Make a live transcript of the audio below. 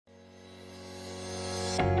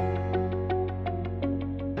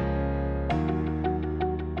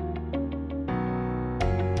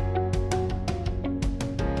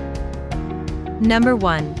Number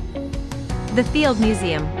 1. The Field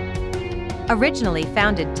Museum. Originally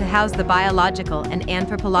founded to house the biological and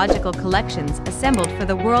anthropological collections assembled for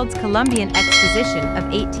the World's Columbian Exposition of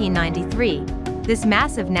 1893, this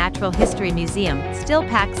massive natural history museum still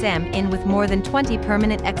packs in with more than 20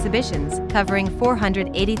 permanent exhibitions covering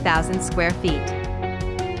 480,000 square feet.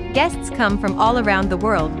 Guests come from all around the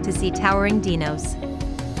world to see towering dinos.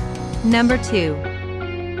 Number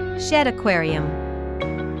 2. Shed Aquarium.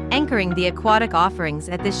 Anchoring the aquatic offerings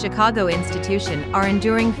at this Chicago institution are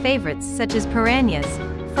enduring favorites such as piranhas,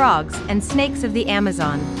 frogs, and snakes of the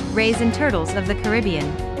Amazon, rays and turtles of the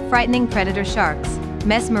Caribbean, frightening predator sharks,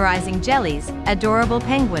 mesmerizing jellies, adorable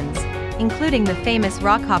penguins, including the famous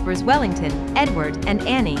rockhoppers Wellington, Edward, and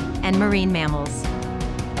Annie, and marine mammals.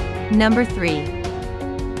 Number 3.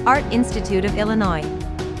 Art Institute of Illinois.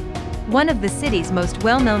 One of the city's most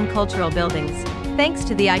well-known cultural buildings, thanks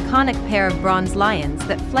to the iconic pair of bronze lions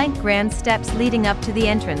that flank grand steps leading up to the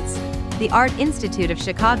entrance, the Art Institute of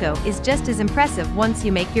Chicago is just as impressive once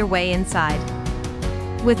you make your way inside.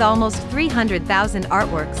 With almost 300,000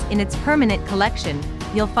 artworks in its permanent collection,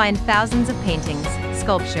 you'll find thousands of paintings,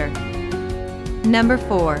 sculpture. Number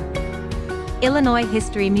 4. Illinois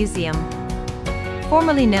History Museum.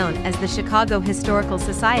 Formerly known as the Chicago Historical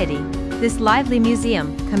Society, this lively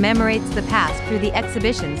museum commemorates the past through the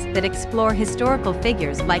exhibitions that explore historical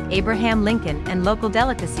figures like Abraham Lincoln and local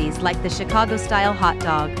delicacies like the Chicago-style hot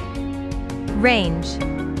dog. Range.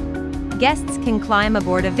 Guests can climb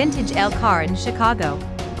aboard a vintage L car in Chicago,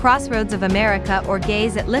 crossroads of America, or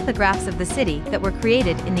gaze at lithographs of the city that were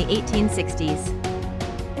created in the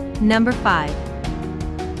 1860s. Number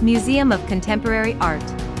 5. Museum of Contemporary Art.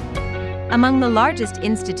 Among the largest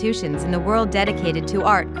institutions in the world dedicated to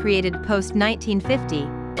art created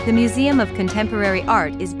post-1950, the Museum of Contemporary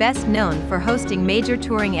Art is best known for hosting major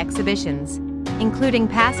touring exhibitions, including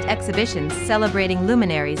past exhibitions celebrating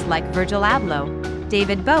luminaries like Virgil Abloh,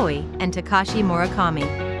 David Bowie, and Takashi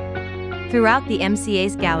Murakami throughout the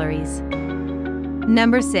MCA's galleries.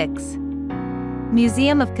 Number 6.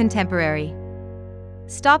 Museum of Contemporary.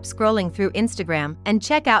 Stop scrolling through Instagram and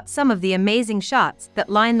check out some of the amazing shots that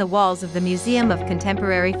line the walls of the Museum of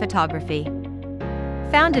Contemporary Photography.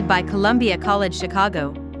 Founded by Columbia College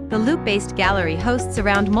Chicago, the Loop-based gallery hosts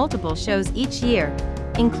around multiple shows each year,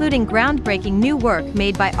 including groundbreaking new work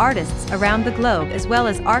made by artists around the globe as well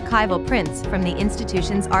as archival prints from the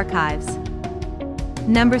institution's archives.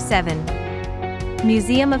 Number 7.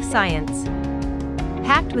 Museum of Science.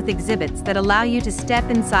 Packed with exhibits that allow you to step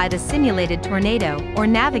inside a simulated tornado or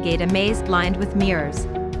navigate a maze lined with mirrors,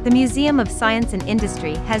 the Museum of Science and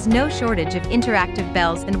Industry has no shortage of interactive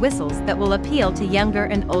bells and whistles that will appeal to younger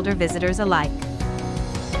and older visitors alike.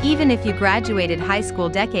 Even if you graduated high school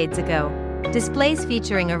decades ago, displays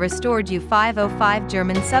featuring a restored U-505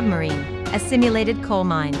 German submarine, a simulated coal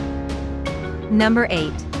mine. Number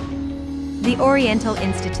 8. The Oriental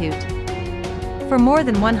Institute. For more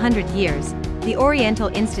than 100 years, the Oriental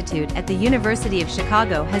Institute at the University of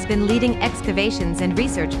Chicago has been leading excavations and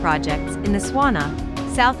research projects in the Swana,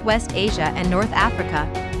 Southwest Asia and North Africa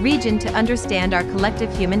region to understand our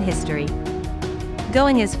collective human history.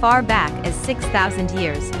 Going as far back as 6,000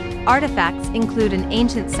 years, artifacts include an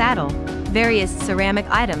ancient saddle, various ceramic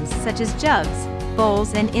items such as jugs,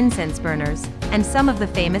 bowls and incense burners, and some of the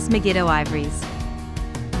famous Megiddo ivories.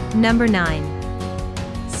 Number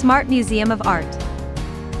 9. Smart Museum of Art.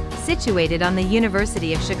 Situated on the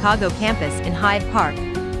University of Chicago campus in Hyde Park,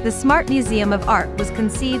 the Smart Museum of Art was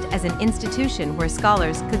conceived as an institution where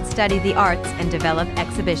scholars could study the arts and develop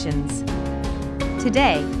exhibitions.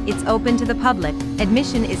 Today, it's open to the public,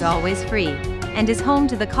 admission is always free, and is home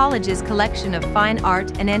to the college's collection of fine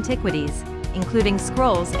art and antiquities, including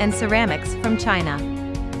scrolls and ceramics from China.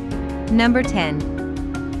 Number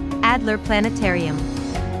 10. Adler Planetarium.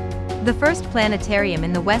 The first planetarium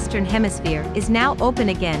in the Western Hemisphere is now open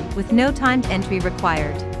again with no timed entry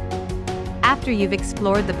required. After you've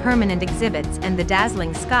explored the permanent exhibits and the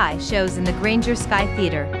dazzling sky shows in the Granger Sky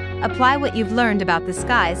Theater, apply what you've learned about the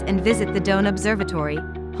skies and visit the Doane Observatory,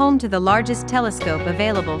 home to the largest telescope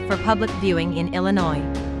available for public viewing in Illinois.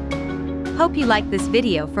 Hope you liked this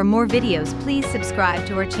video. For more videos, please subscribe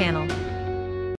to our channel.